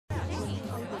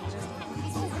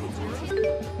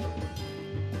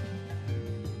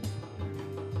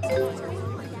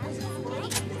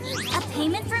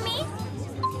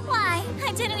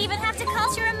didn't even have to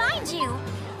call to remind you.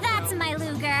 That's my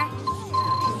Luger.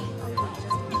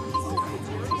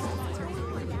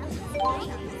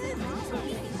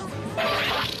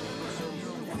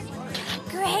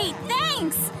 Great,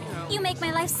 thanks! You make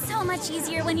my life so much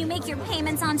easier when you make your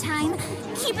payments on time.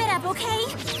 Keep it up, okay?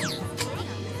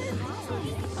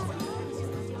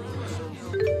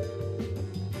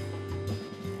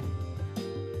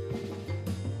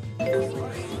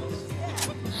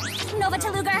 Nova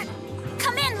to Luger!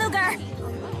 Come in, Luger!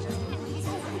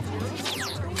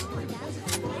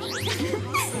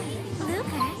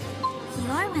 Luger,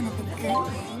 you're one of the good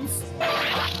ones.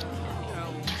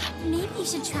 Maybe you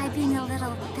should try being a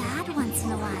little bad once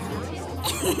in a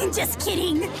while. Just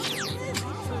kidding!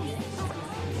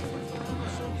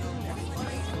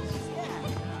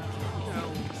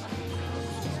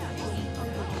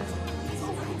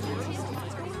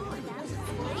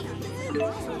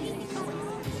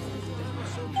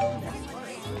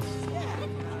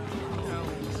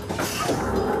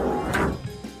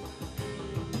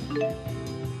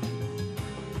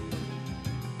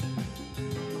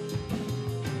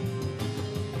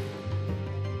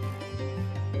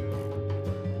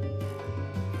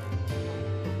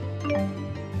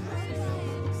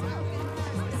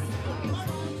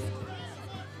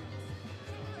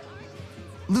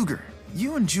 Luger,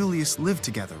 you and Julius live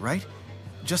together, right?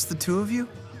 Just the two of you?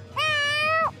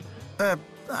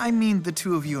 I mean the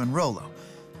two of you and Rolo.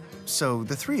 So,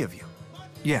 the three of you.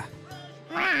 Yeah.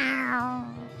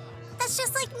 That's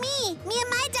just like me. Me and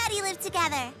my daddy lived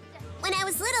together. When I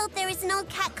was little, there was an old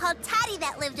cat called Taddy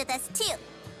that lived with us, too.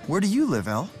 Where do you live,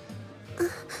 Elle?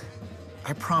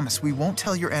 I promise we won't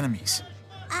tell your enemies.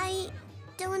 I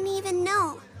don't even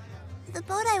know. The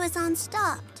boat I was on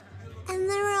stopped, and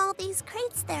there were all these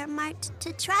crates there marked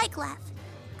to Triglav.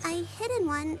 I hid in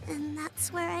one, and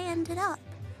that's where I ended up.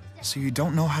 So you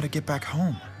don't know how to get back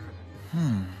home?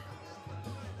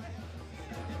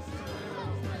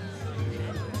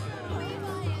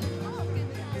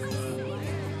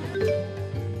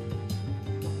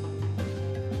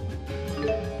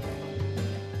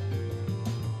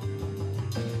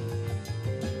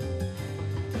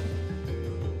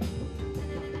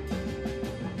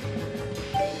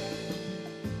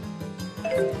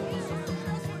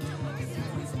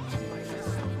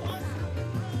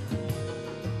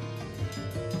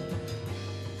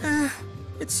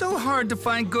 It's so hard to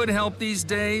find good help these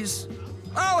days.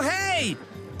 Oh, hey!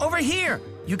 Over here!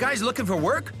 You guys looking for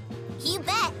work? You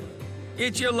bet.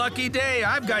 It's your lucky day.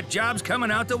 I've got jobs coming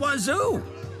out the wazoo.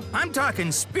 I'm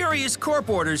talking spurious corp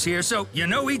orders here, so you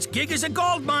know each gig is a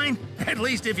gold mine. At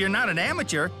least if you're not an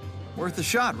amateur. Worth a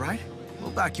shot, right?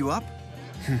 We'll back you up.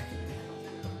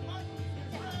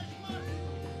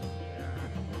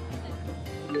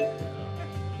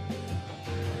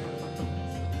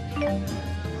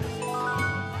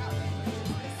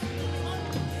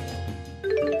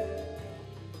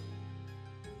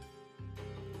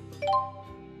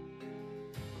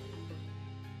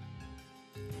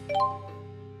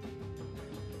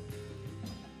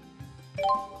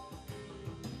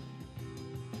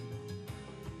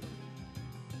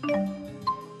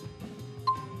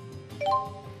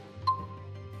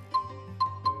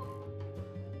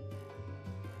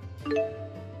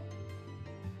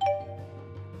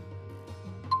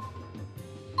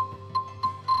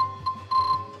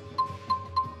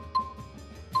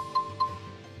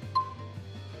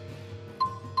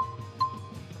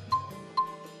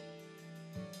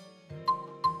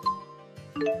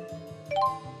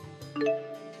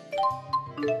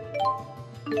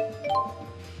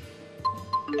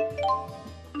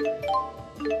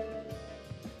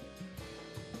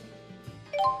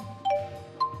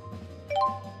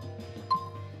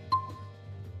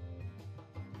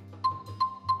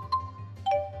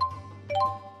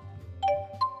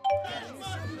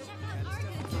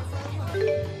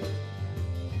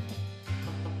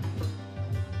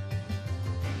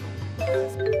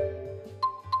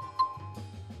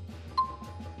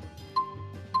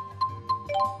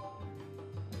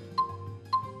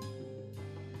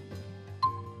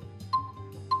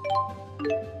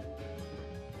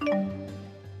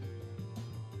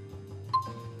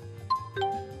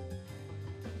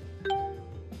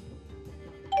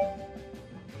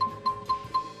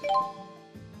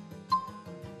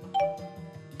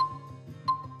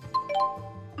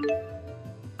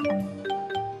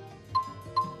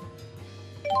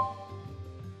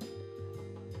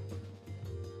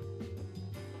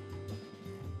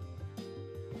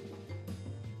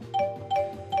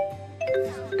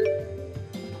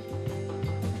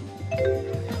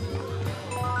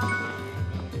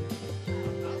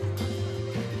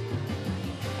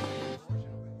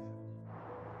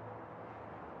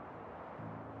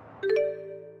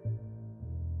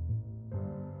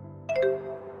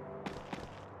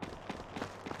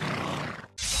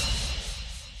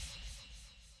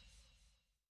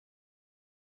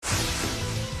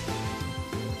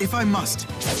 If I must.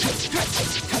 Try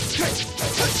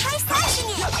slashing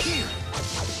it! Here!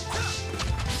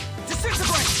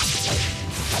 Disintegrate!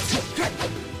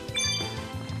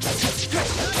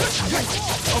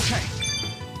 Okay.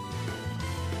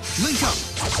 Link up!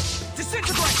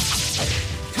 Disintegrate!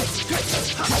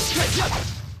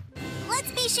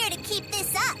 Let's be sure to keep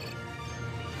this up.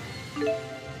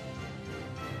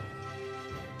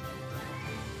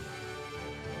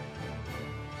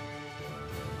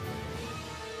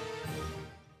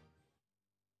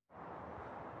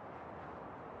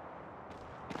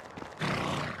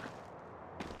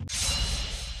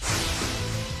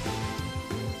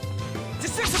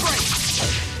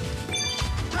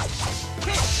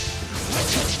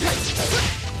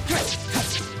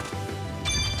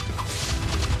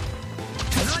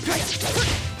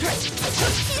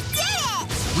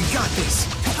 We got this!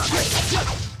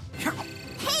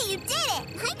 Hey, you did it!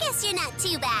 I guess you're not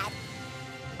too bad.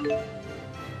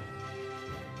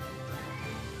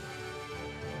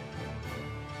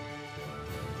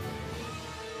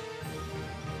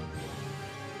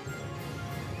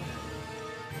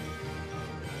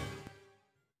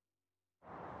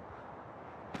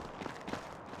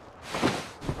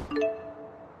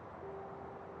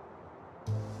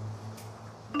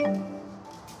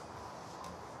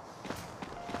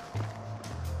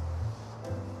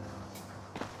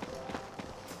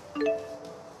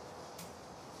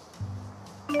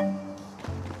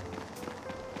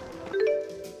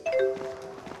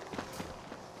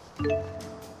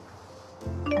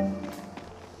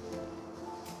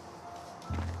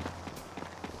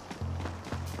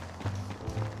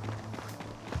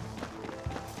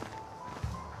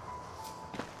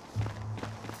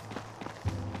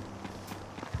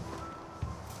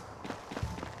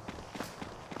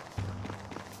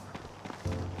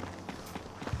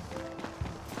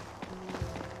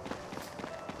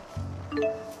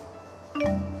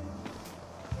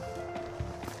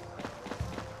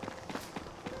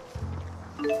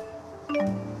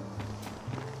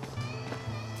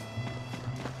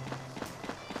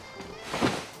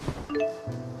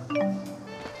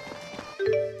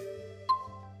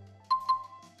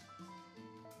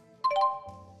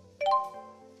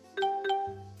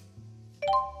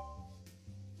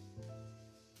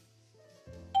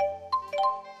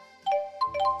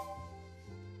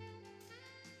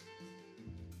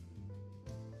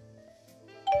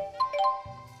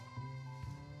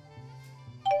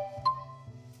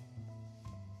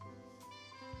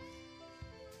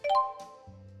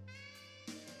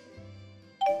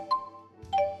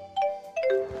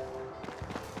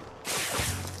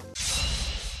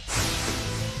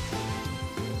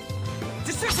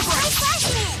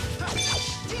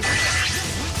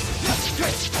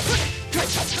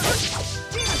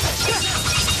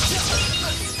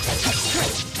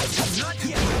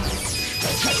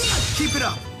 Keep it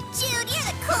up! Jude, you're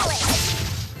the coolest!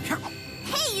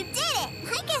 Hey, you did it!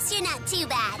 I guess you're not too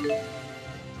bad.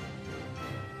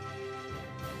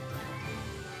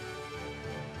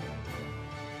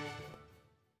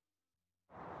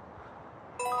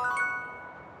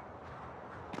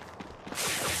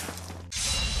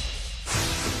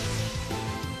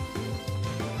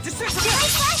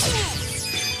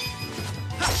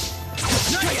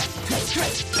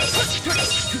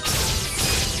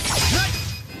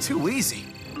 Too easy.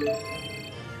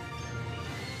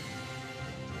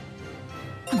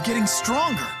 I'm getting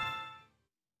stronger.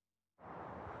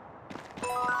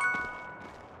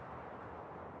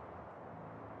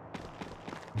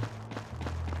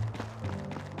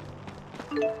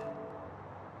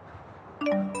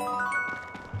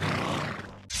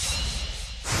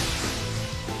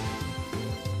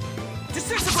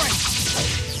 Disintegrate!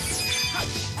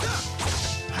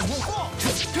 I won't fall!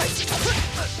 Disintegrate!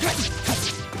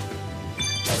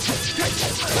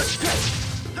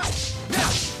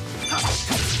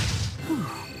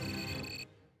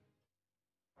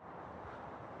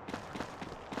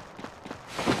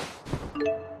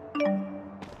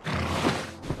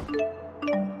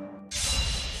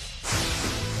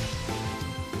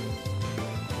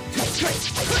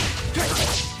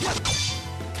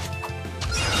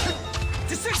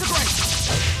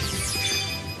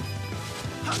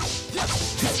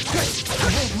 I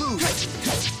won't lose!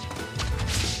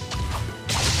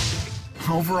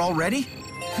 Over already? You've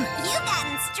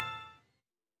gotten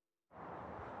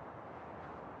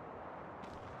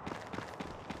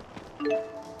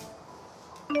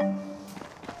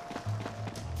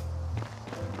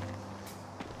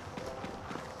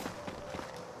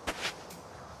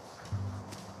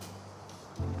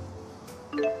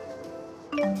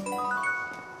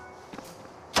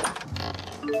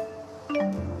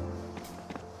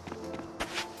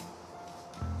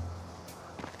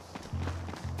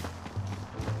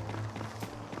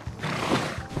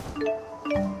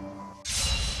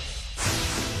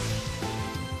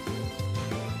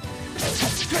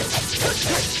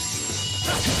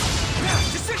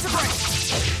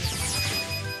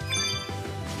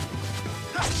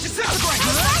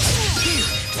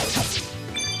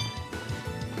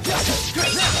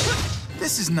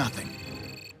This is nothing.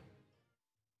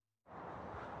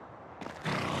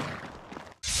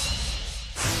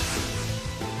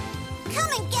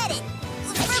 Come and get it!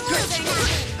 From loser now!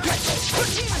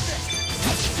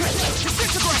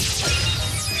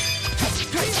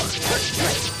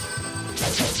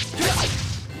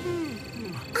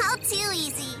 All too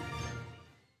easy.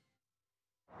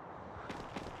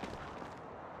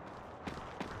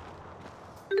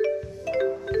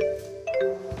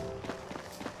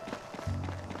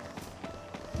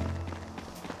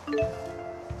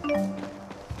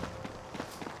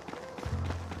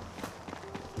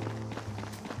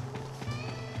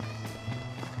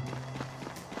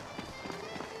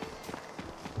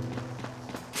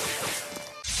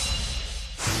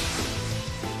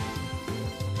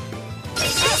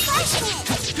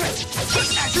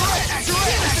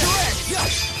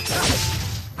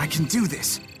 I can do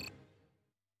this.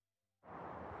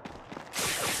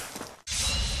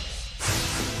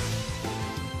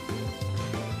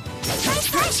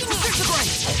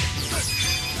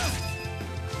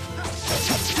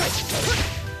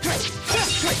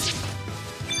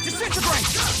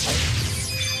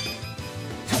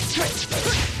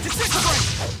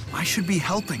 I should be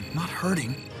helping, not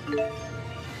hurting.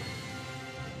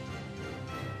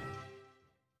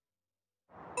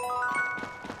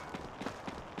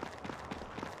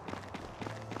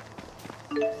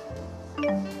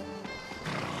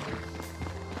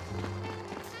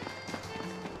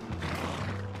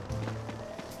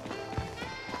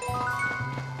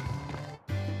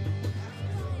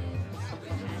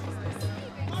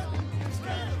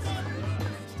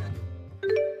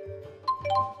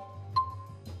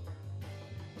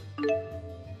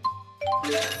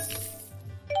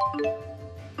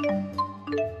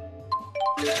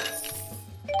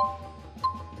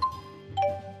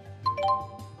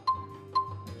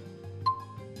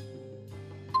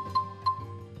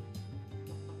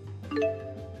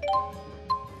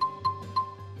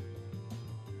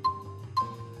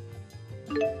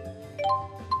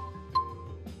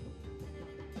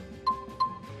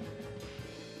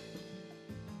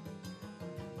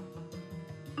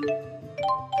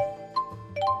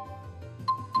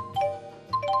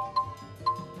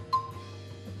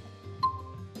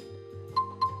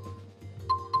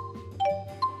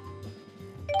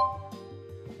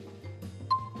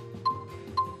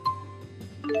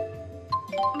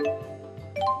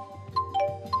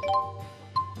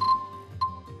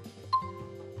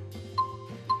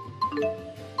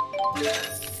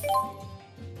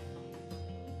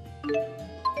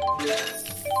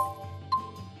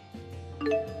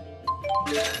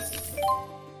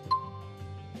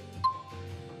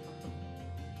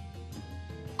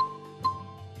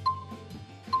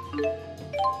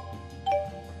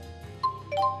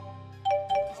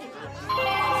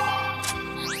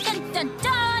 Dun dun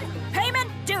dun! Payment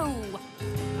due!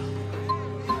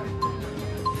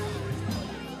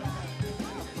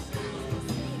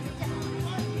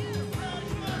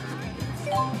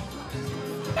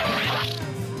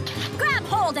 Grab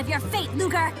hold of your fate,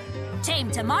 Luger! Tame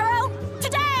tomorrow,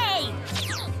 today!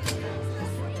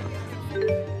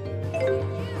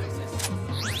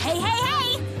 Hey, hey,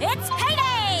 hey! It's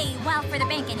payday! Well, for the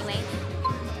bank anyway.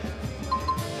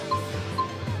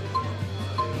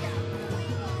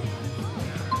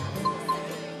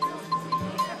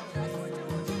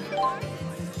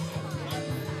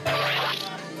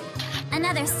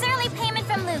 Another surly payment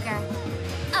from Luger.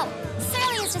 Oh,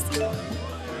 surly is just...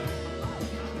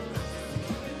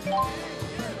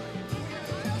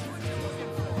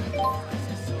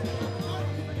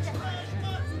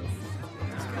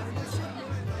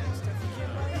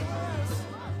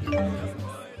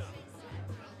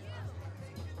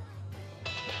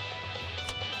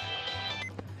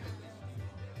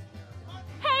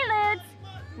 Hey, Ludes!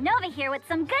 Nova here with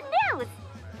some good news!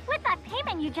 With that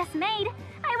payment you just made,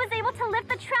 I was able to lift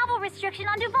the travel restriction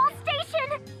on Duval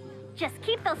Station! Just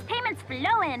keep those payments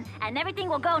flowing, and everything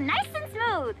will go nice and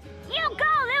smooth! You go,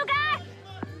 Luger!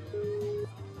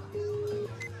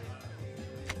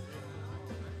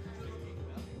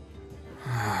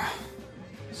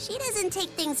 She doesn't take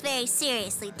things very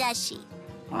seriously, does she?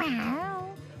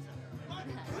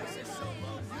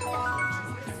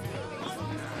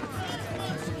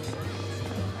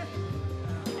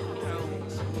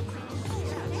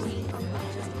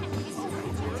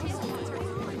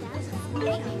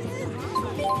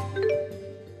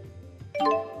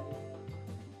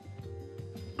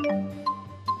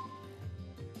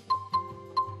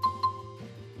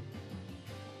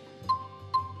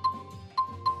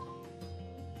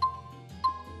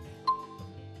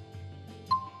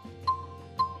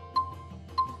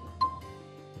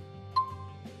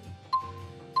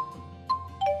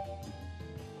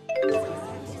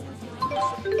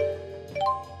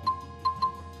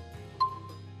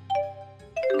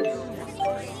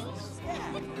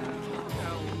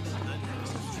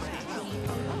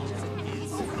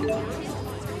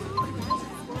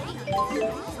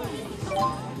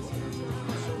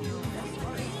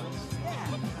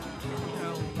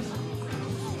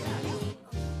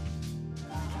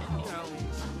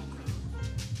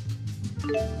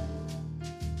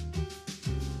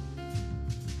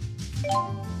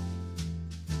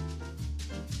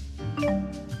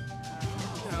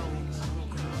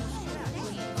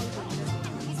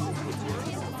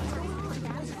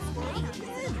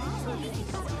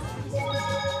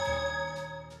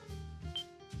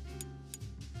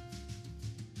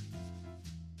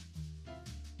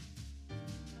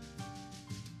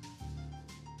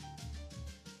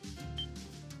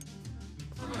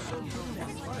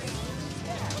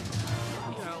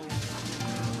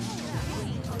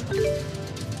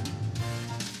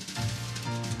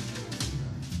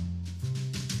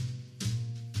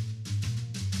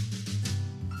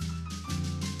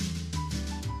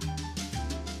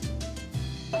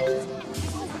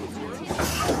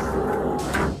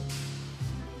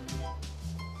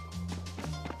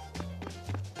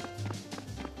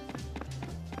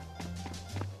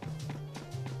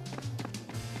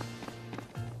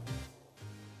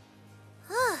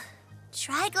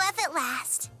 Triglyph at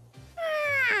last.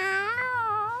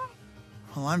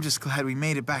 Well, I'm just glad we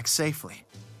made it back safely.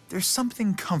 There's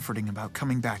something comforting about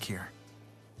coming back here.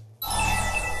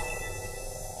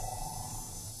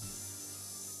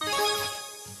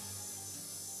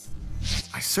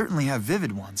 I certainly have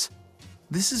vivid ones.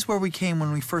 This is where we came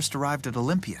when we first arrived at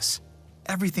Olympias.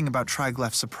 Everything about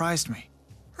Triglyph surprised me.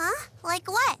 Huh? Like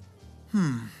what?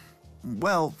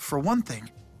 Well, for one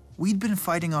thing, we'd been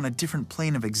fighting on a different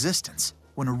plane of existence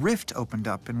when a rift opened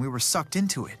up and we were sucked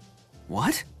into it.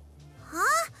 What?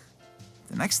 Huh?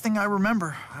 The next thing I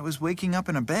remember, I was waking up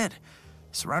in a bed,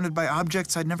 surrounded by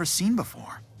objects I'd never seen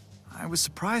before. I was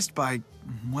surprised by,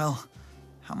 well,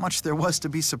 how much there was to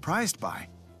be surprised by.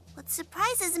 What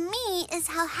surprises me is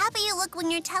how happy you look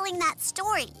when you're telling that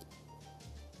story.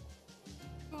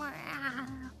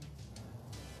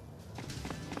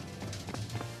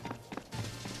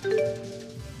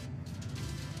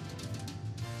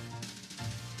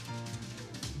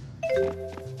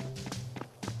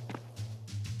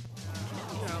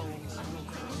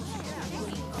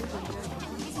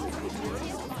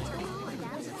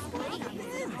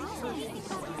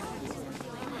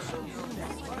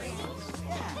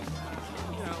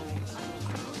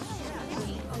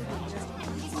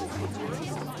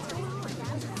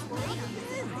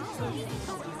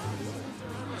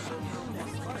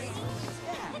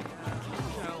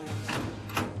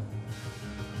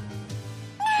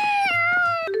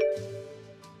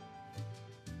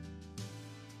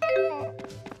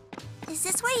 Is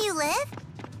this where you live?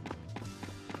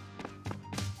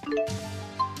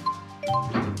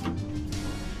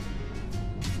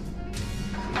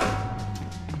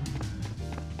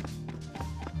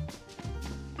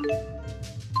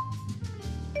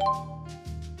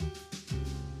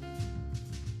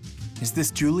 Is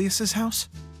this Julius's house?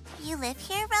 You live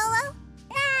here, Rolo?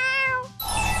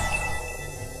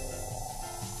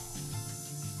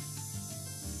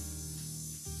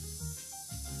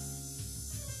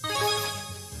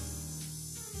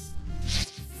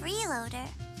 Freeloader?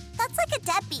 That's like a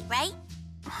deadbeat, right?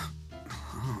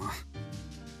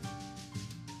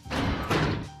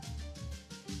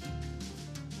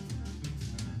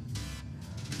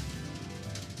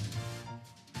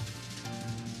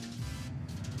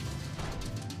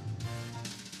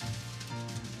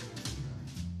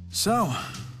 So,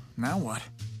 now what?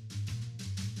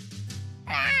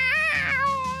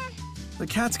 The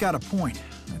cat's got a point.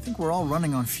 I think we're all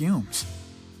running on fumes.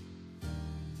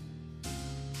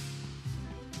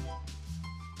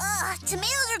 Ugh,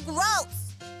 tomatoes are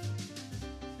gross.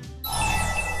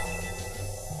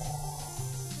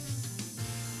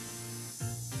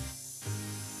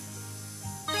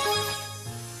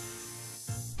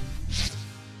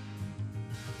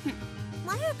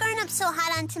 Why are grown-ups so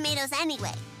hot on tomatoes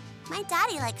anyway? My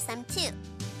daddy likes them too.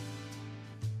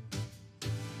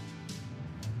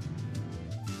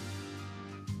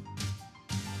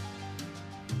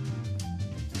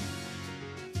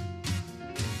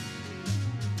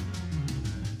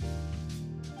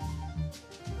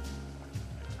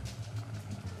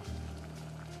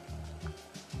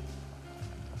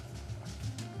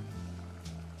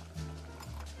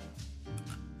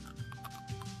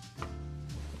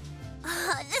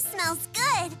 Oh, this smells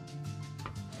good.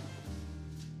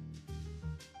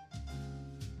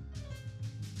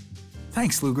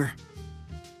 Thanks, Luger.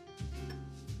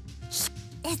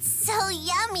 It's so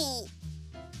yummy.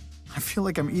 I feel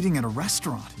like I'm eating at a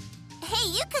restaurant. Hey,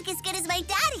 you cook as good as my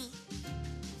daddy.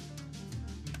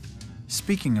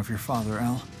 Speaking of your father,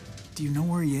 Al, do you know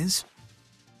where he is?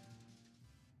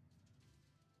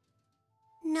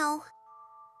 No.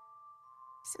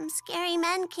 Some scary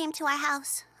men came to our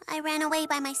house. I ran away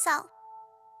by myself.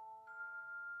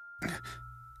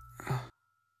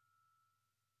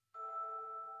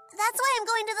 That's why I'm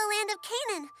going to the land of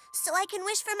Canaan, so I can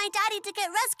wish for my daddy to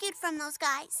get rescued from those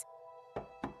guys.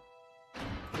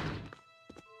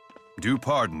 Do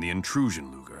pardon the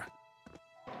intrusion, Luger.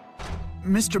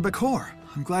 Mr. Bakor,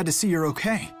 I'm glad to see you're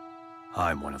okay.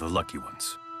 I'm one of the lucky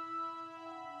ones.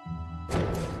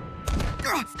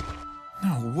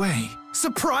 No way.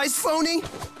 Surprise, phony?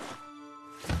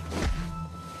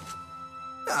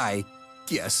 I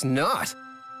guess not.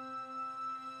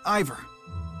 Ivor.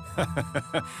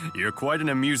 You're quite an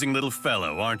amusing little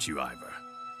fellow, aren't you, Ivor?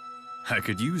 I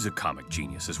could use a comic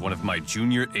genius as one of my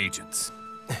junior agents.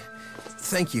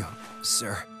 Thank you,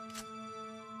 sir.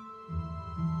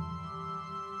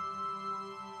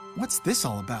 What's this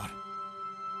all about?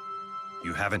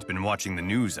 You haven't been watching the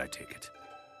news, I take it.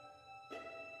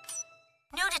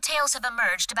 New details have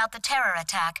emerged about the terror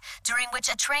attack, during which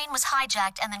a train was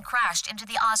hijacked and then crashed into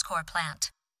the Oscorp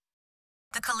plant.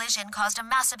 The collision caused a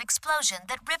massive explosion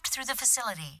that ripped through the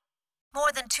facility.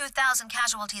 More than 2,000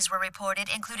 casualties were reported,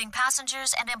 including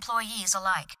passengers and employees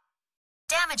alike.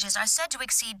 Damages are said to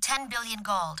exceed 10 billion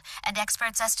gold, and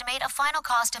experts estimate a final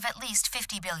cost of at least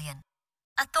 50 billion.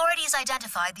 Authorities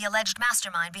identified the alleged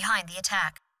mastermind behind the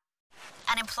attack.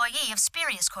 An employee of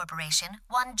Spurious Corporation,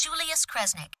 one Julius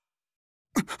Kresnik.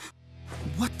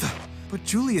 What the? But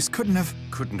Julius couldn't have...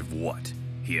 Couldn't have what?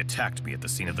 He attacked me at the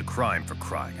scene of the crime, for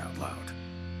crying out loud.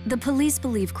 The police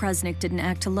believe Kresnik didn't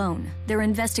act alone. They're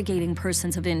investigating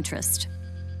persons of interest.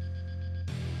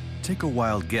 Take a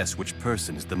wild guess which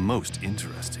person is the most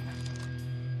interesting.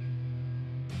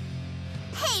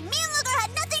 Hey, me and Luger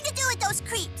had nothing to do with those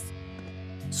creeps.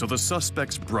 So the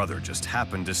suspect's brother just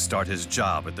happened to start his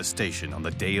job at the station on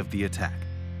the day of the attack.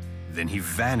 Then he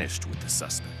vanished with the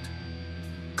suspect.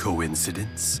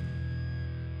 Coincidence?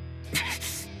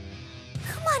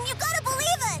 Come on, you gotta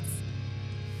believe us!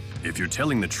 If you're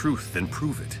telling the truth, then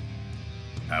prove it.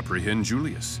 Apprehend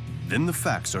Julius. Then the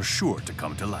facts are sure to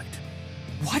come to light.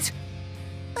 What?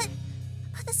 But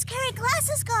the scary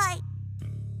glasses guy...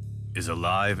 Is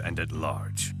alive and at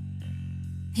large.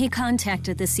 He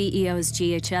contacted the CEO's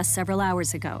GHS several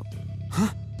hours ago.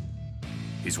 Huh?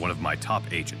 He's one of my top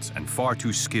agents and far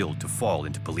too skilled to fall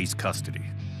into police custody.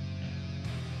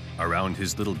 Around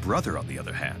his little brother, on the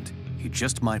other hand, he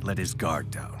just might let his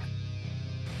guard down.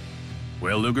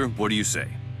 Well, Luger, what do you say?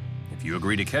 If you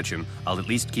agree to catch him, I'll at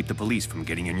least keep the police from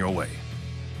getting in your way.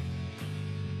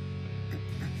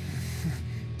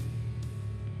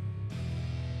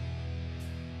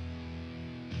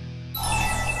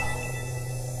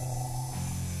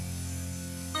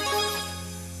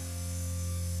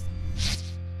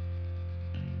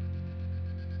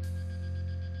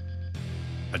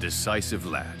 A decisive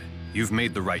lad. You've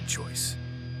made the right choice.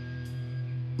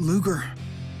 Luger.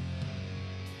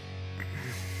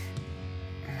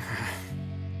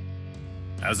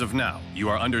 As of now, you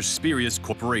are under Spurious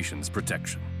Corporation's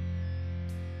protection.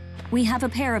 We have a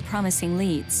pair of promising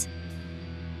leads.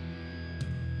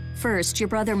 First, your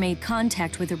brother made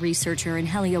contact with a researcher in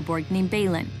Helioborg named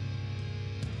Balin.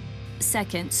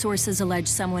 Second, sources allege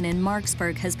someone in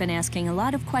Marksburg has been asking a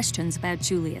lot of questions about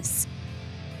Julius.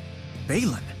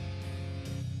 Balin?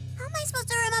 How am I supposed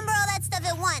to remember all that stuff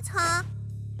at once, huh?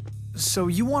 So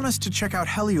you want us to check out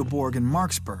Helioborg and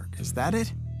Marksburg, is that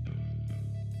it?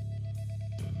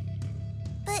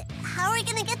 But how are we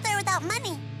gonna get there without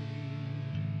money?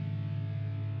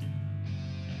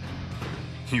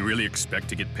 You really expect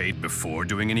to get paid before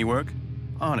doing any work?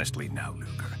 Honestly now,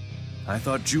 Luger. I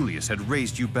thought Julius had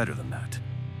raised you better than that.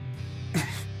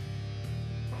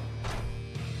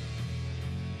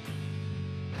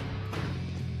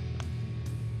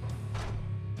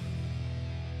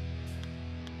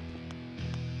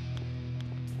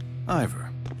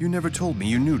 Ivor, you never told me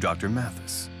you knew Dr.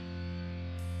 Mathis.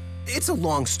 It's a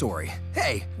long story.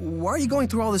 Hey, why are you going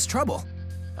through all this trouble?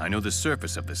 I know the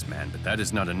surface of this man, but that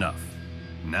is not enough.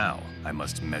 Now, I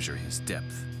must measure his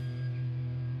depth.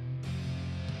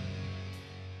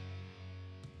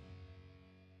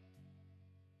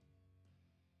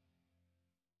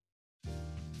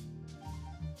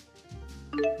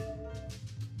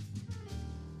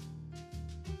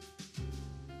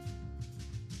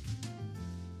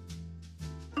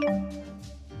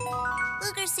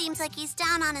 Luger seems like he's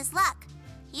down on his luck.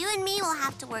 You and me will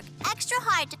have to work extra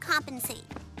hard to compensate.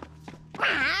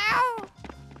 I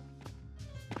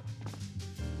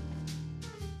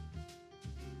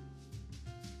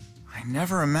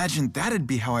never imagined that'd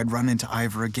be how I'd run into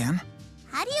Ivor again.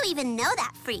 How do you even know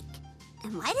that freak?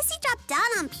 And why does he drop down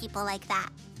on people like that?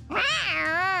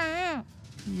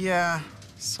 Yeah,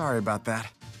 sorry about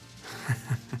that.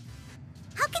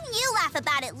 How can you laugh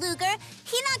about it, Luger?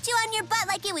 He knocked you on your butt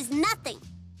like it was nothing.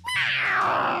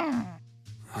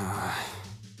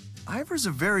 Ivor's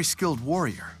a very skilled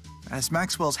warrior. As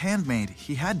Maxwell's handmaid,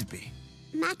 he had to be.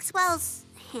 Maxwell's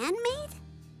handmaid?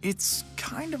 It's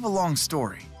kind of a long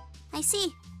story. I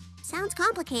see. Sounds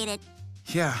complicated.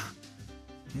 Yeah,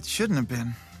 it shouldn't have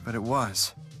been, but it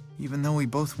was. Even though we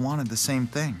both wanted the same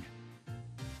thing.